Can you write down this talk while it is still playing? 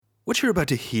What you're about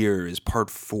to hear is part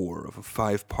 4 of a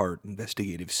 5-part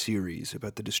investigative series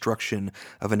about the destruction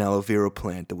of an aloe vera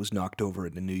plant that was knocked over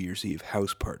at a New Year's Eve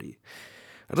house party.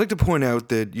 I'd like to point out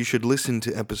that you should listen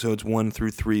to episodes 1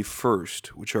 through 3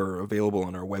 first, which are available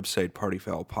on our website,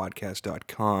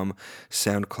 partyfoulpodcast.com,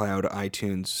 SoundCloud,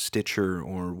 iTunes, Stitcher,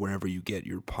 or wherever you get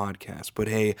your podcasts. But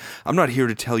hey, I'm not here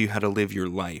to tell you how to live your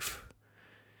life.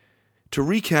 To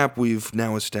recap, we've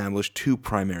now established 2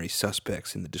 primary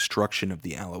suspects in the destruction of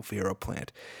the aloe vera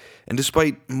plant, and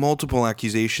despite multiple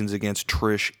accusations against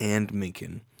Trish and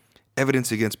Minkin, evidence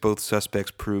against both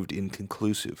suspects proved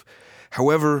inconclusive.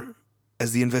 However,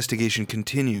 as the investigation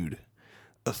continued,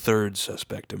 a 3rd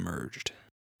suspect emerged.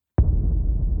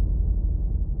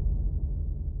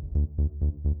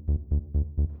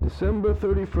 December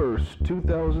 31st,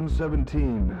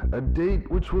 2017, a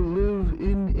date which will live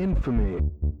in infamy.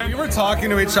 We were talking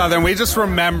to each other and we just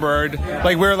remembered,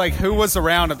 we were like, who was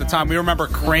around at the time? We remember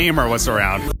Kramer was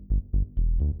around.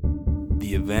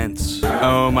 The events.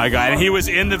 Oh my God, and he was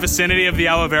in the vicinity of the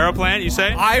aloe vera plant, you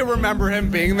say? I remember him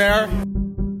being there.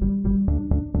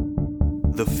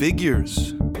 The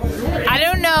figures. I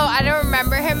don't know. I don't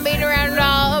remember him being around at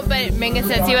all, but Minka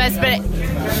says he was, but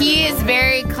he is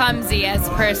very clumsy as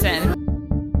a person.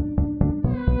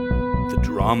 The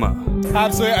drama.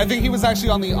 Absolutely. I think he was actually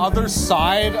on the other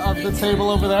side of the table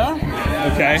over there.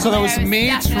 Okay. So there was me,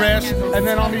 Trish, and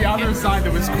then on the other side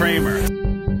there was Kramer.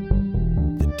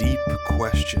 The deep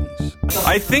questions.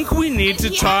 I think we need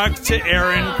to talk to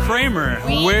Aaron Kramer.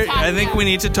 I think we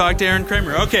need to talk to Aaron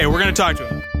Kramer. Okay, we're going to talk to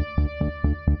him.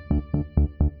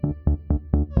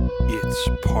 It's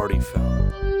Party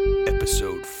Foul,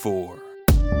 Episode 4.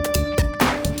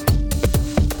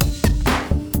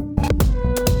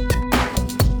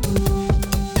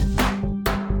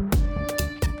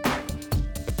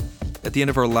 At the end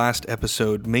of our last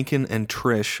episode, Minkin and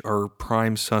Trish are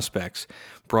prime suspects,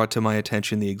 brought to my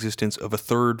attention the existence of a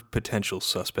 3rd potential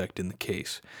suspect in the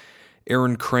case.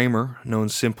 Aaron Kramer, known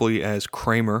simply as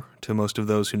Kramer to most of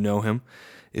those who know him,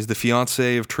 is the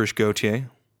fiancé of Trish Gauthier.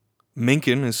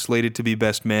 Minkin is slated to be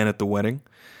best man at the wedding.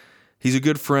 He's a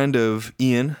good friend of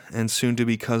Ian and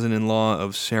soon-to-be cousin-in-law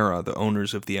of Sarah, the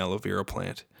owners of the aloe vera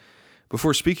plant.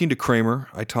 Before speaking to Kramer,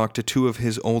 I talked to 2 of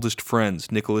his oldest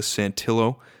friends, Nicholas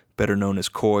Santillo, better known as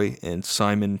Coy, and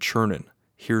Simon Chernin.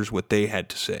 Here's what they had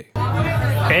to say.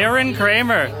 Aaron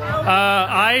Kramer.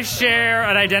 I share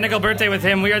an identical birthday with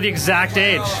him. We are the exact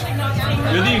age.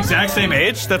 You're the exact same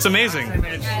age? That's amazing.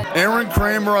 Aaron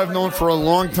Kramer I've known for a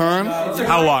long time.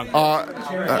 How long?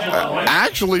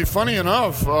 Actually, funny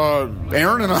enough,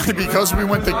 Aaron and I, because we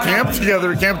went to camp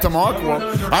together, Camp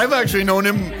Tamaqua, I've actually known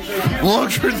him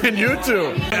longer than you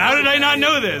 2. How did I not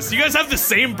know this? You guys have the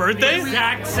same birthday?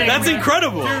 Exact same. That's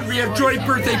incredible. Dude, we have joint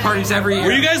birthday parties every year.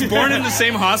 Were you guys born in the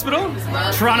same hospital?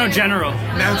 Toronto General.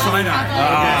 Mount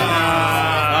Sinai.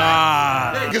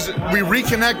 Because we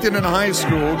reconnected in high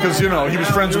school, because, he was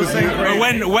friends with you.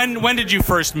 When did you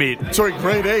first meet? Sorry,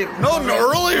 grade 8. No,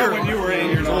 earlier. When you were 8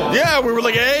 years old. Yeah, we were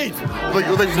like 8.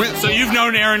 So you've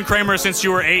known Aaron Kramer since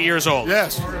you were 8 years old?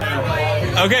 Yes.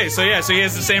 Okay, so he has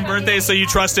the same birthday, so you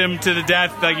trust him to the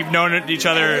death, like you've known each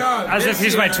other. As if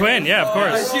he's my twin, yeah, of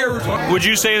course. Would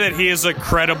you say that he is a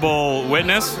credible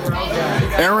witness?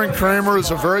 Aaron Kramer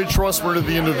is a very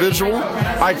trustworthy individual.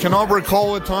 I cannot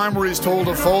recall a time where he's told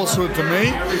a falsehood to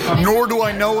me, nor do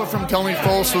I know of him telling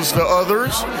falsehoods to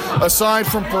others, aside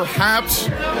from perhaps,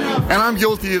 and I'm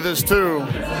guilty of this too,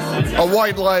 a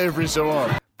white lie every so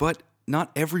often. But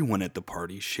not everyone at the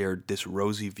party shared this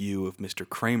rosy view of Mr.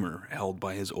 Kramer held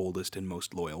by his oldest and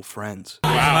most loyal friends.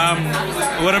 Wow.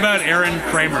 What about Aaron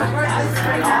Kramer?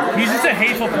 He's just a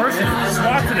hateful person. He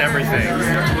swats at everything.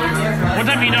 One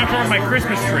time he knocked over my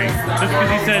Christmas tree just because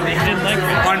he said he didn't like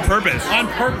it. On purpose? On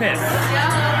purpose.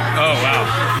 Oh,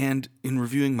 wow. And in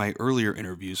reviewing my earlier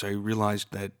interviews, I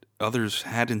realized that others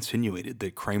had insinuated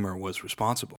that Kramer was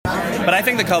responsible. But I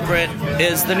think the culprit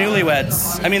is the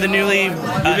newlyweds. I mean, the newly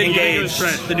engaged.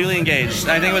 The newly engaged.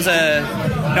 I think it was No,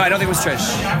 I don't think it was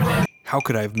Trish. How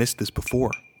could I have missed this before?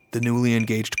 The newly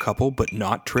engaged couple, but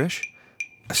not Trish?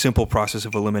 A simple process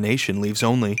of elimination leaves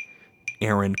only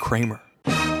Aaron Kramer.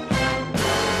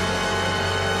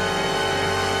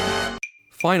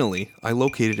 Finally, I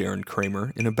located Aaron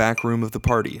Kramer in a back room of the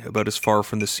party, about as far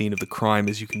from the scene of the crime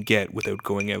as you can get without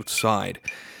going outside.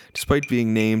 Despite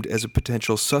being named as a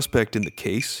potential suspect in the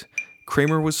case,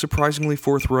 Kramer was surprisingly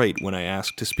forthright when I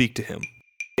asked to speak to him.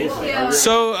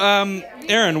 So,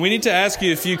 Aaron, we need to ask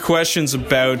you a few questions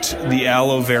about the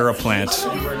aloe vera plant.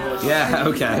 Yeah,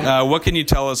 okay. What can you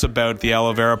tell us about the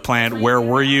aloe vera plant? Where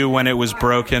were you when it was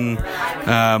broken?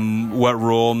 What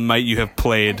role might you have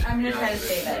played?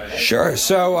 Sure.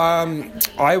 So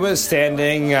I was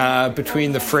standing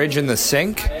between the fridge and the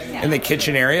sink in the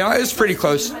kitchen area. I was pretty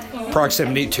close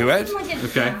proximity to it.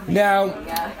 Okay. Now,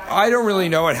 I don't really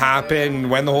know what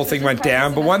happened when the whole thing went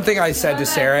down, but one thing I said to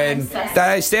Sarah, and that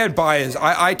I stand by, is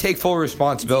I take full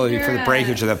responsibility for the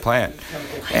breakage of the plant.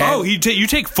 And you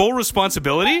take full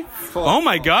responsibility? Oh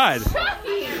my God.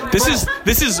 This is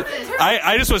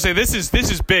I just want to say this is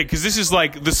big, because this is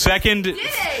like the second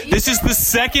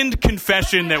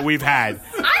confession that we've had.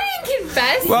 I didn't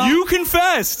confess. Well, you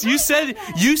confessed. You said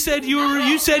you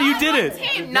did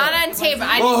it. Not on tape.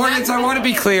 Well, Hornets, I want to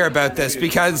be clear about this,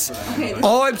 because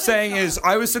all I'm saying is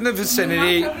I was in the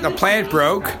vicinity, the plant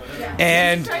broke,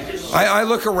 and I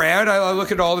look around, I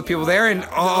look at all the people there, and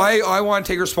I want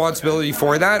to take responsibility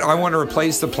for that. I want to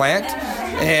replace the plant,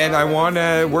 and I want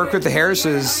to work with the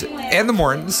Harrises and the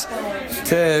Mortons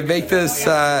to make this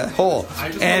whole.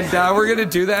 And we're going to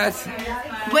do that.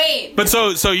 Wait. But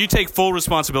so you take full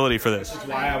responsibility for this?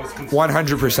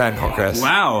 100%, Chris.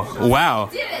 Wow.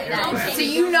 So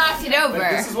you knocked it over,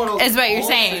 is what you're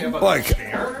saying. Look,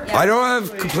 I don't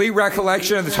have complete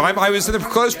recollection of the time. I was in the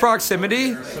close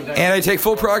proximity, and I take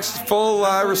full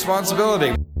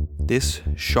responsibility. This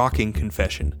shocking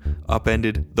confession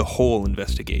upended the whole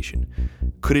investigation.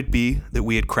 Could it be that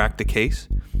we had cracked the case?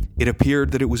 It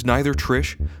appeared that it was neither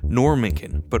Trish nor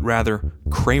Minkin, but rather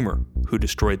Kramer who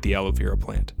destroyed the aloe vera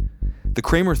plant. The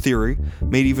Kramer theory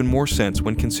made even more sense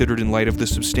when considered in light of the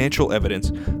substantial evidence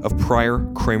of prior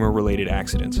Kramer-related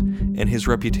accidents and his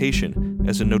reputation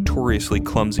as a notoriously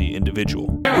clumsy individual.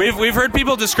 We've heard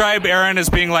people describe Aaron as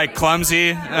being like clumsy.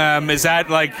 Is that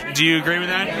like? Do you agree with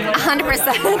that?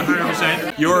 100%.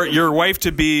 100%. Your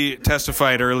wife-to-be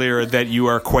testified earlier that you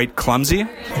are quite clumsy.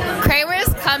 Kramer's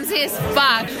clumsy as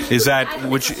fuck. Is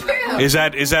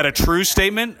that a true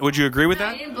statement? Would you agree with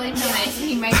that? I didn't blame him. I think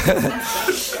he might.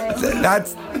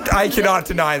 I cannot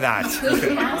deny that.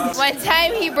 One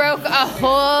time he broke a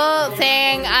whole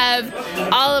thing of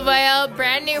olive oil,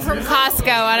 brand new from Costco,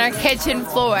 on our kitchen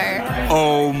floor.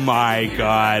 Oh my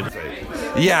God.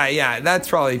 Yeah, that's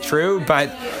probably true. But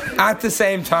at the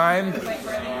same time,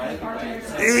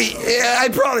 I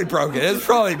probably broke it. It's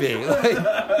probably me.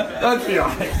 Let's be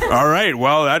honest. All right.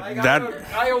 Well, that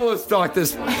I almost knocked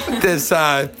this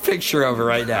picture over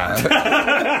right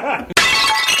now.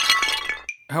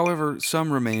 However,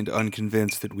 some remained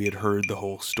unconvinced that we had heard the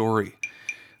whole story.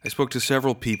 I spoke to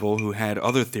several people who had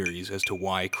other theories as to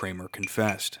why Kramer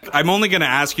confessed. I'm only going to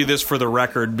ask you this for the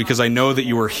record, because I know that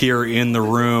you were here in the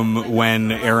room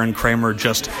when Aaron Kramer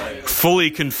just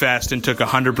fully confessed and took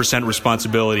 100%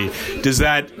 responsibility. Does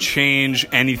that change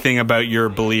anything about your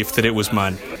belief that it was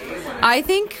Munn? I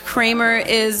think Kramer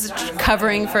is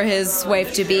covering for his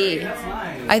wife-to-be.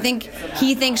 I think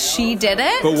he thinks she did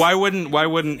it. But why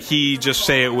wouldn't he just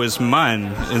say it was Munn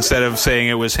instead of saying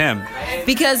it was him?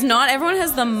 Because not everyone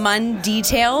has the Munn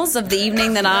details of the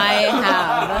evening that I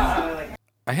have.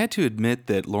 I had to admit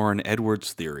that Lauren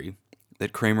Edwards' theory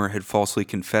that Kramer had falsely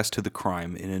confessed to the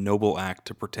crime in a noble act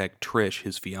to protect Trish,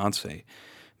 his fiancée,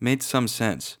 made some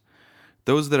sense.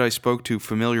 Those that I spoke to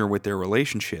familiar with their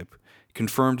relationship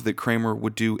confirmed that Kramer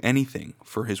would do anything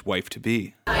for his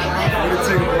wife-to-be.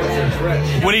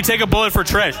 Would he take a bullet for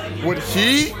Trish? Would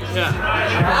he?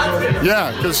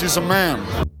 Yeah, because he's a man.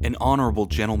 An honorable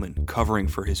gentleman covering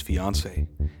for his fiancée.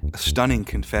 A stunning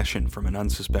confession from an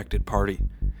unsuspected party.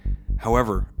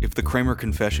 However, if the Kramer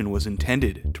confession was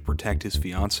intended to protect his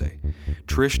fiancée,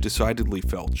 Trish decidedly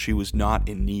felt she was not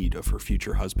in need of her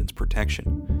future husband's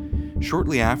protection.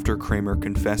 Shortly after Kramer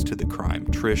confessed to the crime,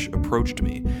 Trish approached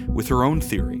me with her own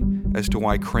theory as to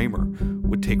why Kramer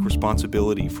would take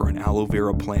responsibility for an aloe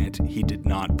vera plant he did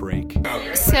not break.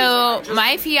 So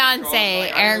my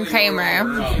fiance, Aaron Kramer,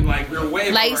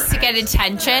 likes to get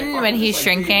attention when he's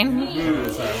shrinking.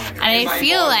 And I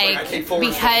feel like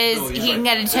because he can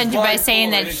get attention by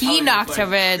saying that he knocked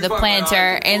over the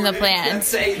planter in the plant,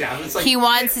 he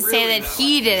wants to say that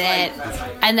he did it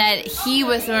and that he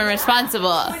was the one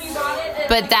responsible.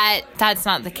 But that's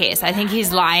not the case. I think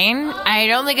he's lying. I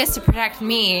don't think it's to protect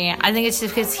me. I think it's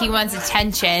just because he wants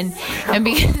attention and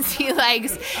because he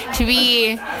likes to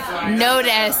be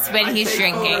noticed when he's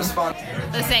drinking.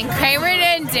 Listen, Kramer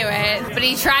didn't do it, but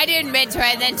he tried to admit to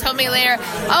it and then told me later,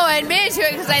 oh, I admitted to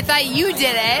it because I thought you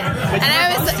did it. But and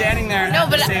I was standing there at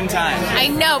the same time. I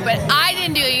know, but I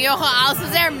didn't do it. You know who else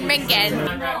was there?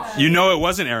 Minkin. You know it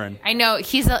wasn't Aaron. I know.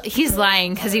 He's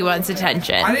lying because he wants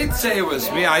attention. I didn't say it was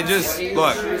me. I just,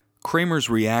 look. Kramer's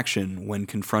reaction when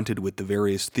confronted with the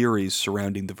various theories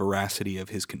surrounding the veracity of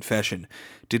his confession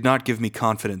did not give me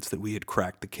confidence that we had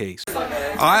cracked the case.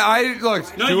 I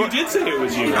look. No, you did say it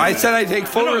was you. I said I take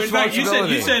full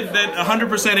responsibility. You said that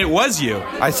 100% it was you.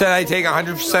 I said I take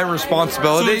 100%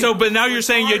 responsibility. But now you're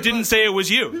saying you didn't say it was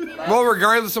you. Well,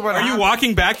 regardless of what Are you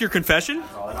walking back your confession?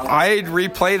 I'd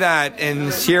replay that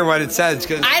and hear what it says.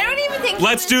 Cause I don't even think.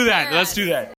 Let's do that. Let's do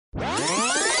that.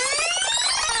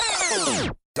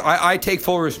 I take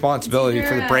full responsibility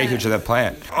for the breakage of that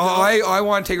plant. I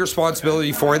want to take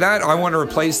responsibility for that. I want to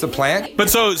replace the plant. But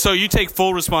so you take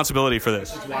full responsibility for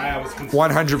this?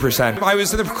 100%. I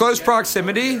was in close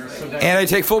proximity, and I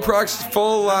take full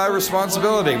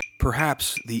responsibility.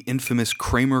 Perhaps the infamous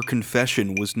Kramer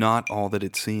confession was not all that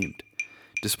it seemed.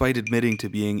 Despite admitting to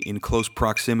being in close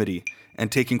proximity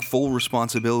and taking full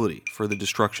responsibility for the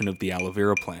destruction of the aloe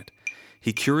vera plant,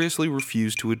 he curiously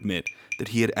refused to admit that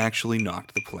he had actually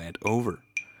knocked the plant over.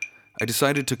 I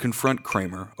decided to confront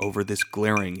Kramer over this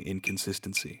glaring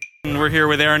inconsistency. We're here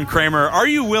with Aaron Kramer. Are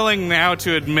you willing now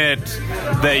to admit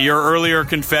that your earlier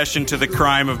confession to the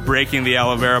crime of breaking the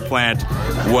aloe vera plant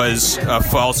was a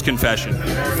false confession?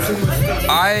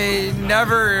 I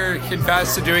never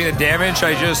confessed to doing the damage.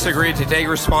 I just agreed to take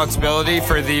responsibility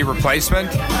for the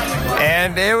replacement.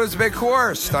 And it was a bit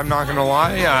coerced, I'm not going to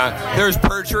lie. There was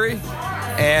perjury.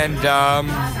 And,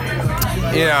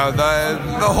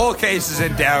 the whole case is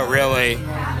in doubt, really.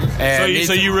 And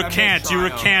so you recant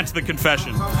the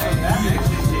confession.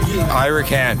 I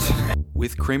recant.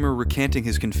 With Kramer recanting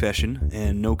his confession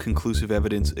and no conclusive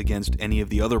evidence against any of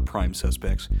the other prime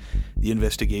suspects, the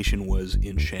investigation was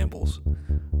in shambles.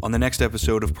 On the next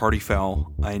episode of Party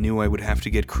Foul, I knew I would have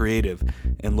to get creative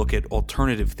and look at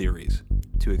alternative theories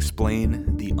to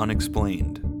explain the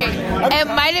unexplained. It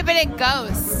might have been a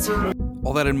ghost.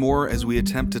 All that and more as we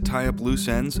attempt to tie up loose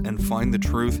ends and find the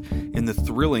truth in the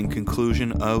thrilling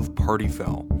conclusion of Party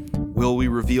Foul. Will we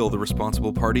reveal the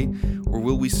responsible party, or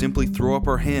will we simply throw up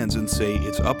our hands and say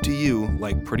it's up to you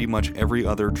like pretty much every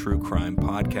other true crime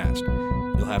podcast?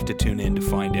 You'll have to tune in to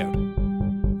find out.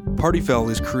 Party Foul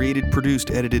is created,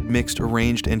 produced, edited, mixed,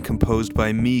 arranged, and composed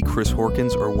by me, Chris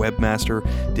Horkins, our webmaster,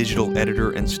 digital editor,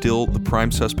 and still the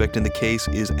prime suspect in the case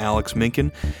is Alex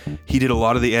Minkin. He did a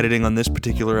lot of the editing on this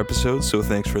particular episode, so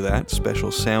thanks for that.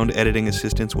 Special sound editing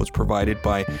assistance was provided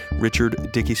by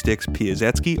Richard Dicky Sticks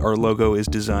Piasecki. Our logo is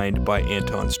designed by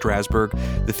Anton Strasberg.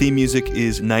 The theme music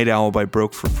is Night Owl by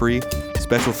Broke for Free.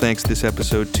 Special thanks this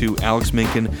episode to Alex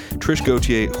Minkin, Trish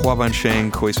Gauthier, Huaban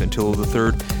Shang, Koi Santillo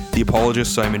III, The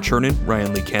Apologist Simon Chernin,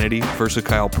 Ryan Lee Kennedy, Versa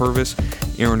Kyle Purvis,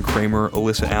 Aaron Kramer,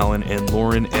 Alyssa Allen, and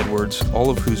Lauren Edwards, all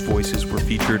of whose voices were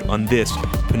featured on this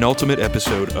penultimate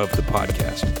episode of the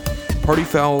podcast. Party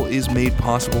Foul is made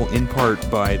possible in part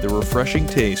by the refreshing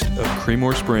taste of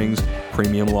Creemore Springs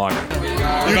Premium Lager.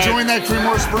 You enjoying that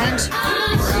Creemore Springs?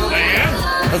 I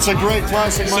am. That's a great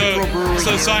classic microbrewery.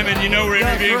 So Simon, we're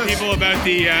interviewing people about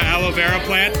the aloe vera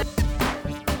plant.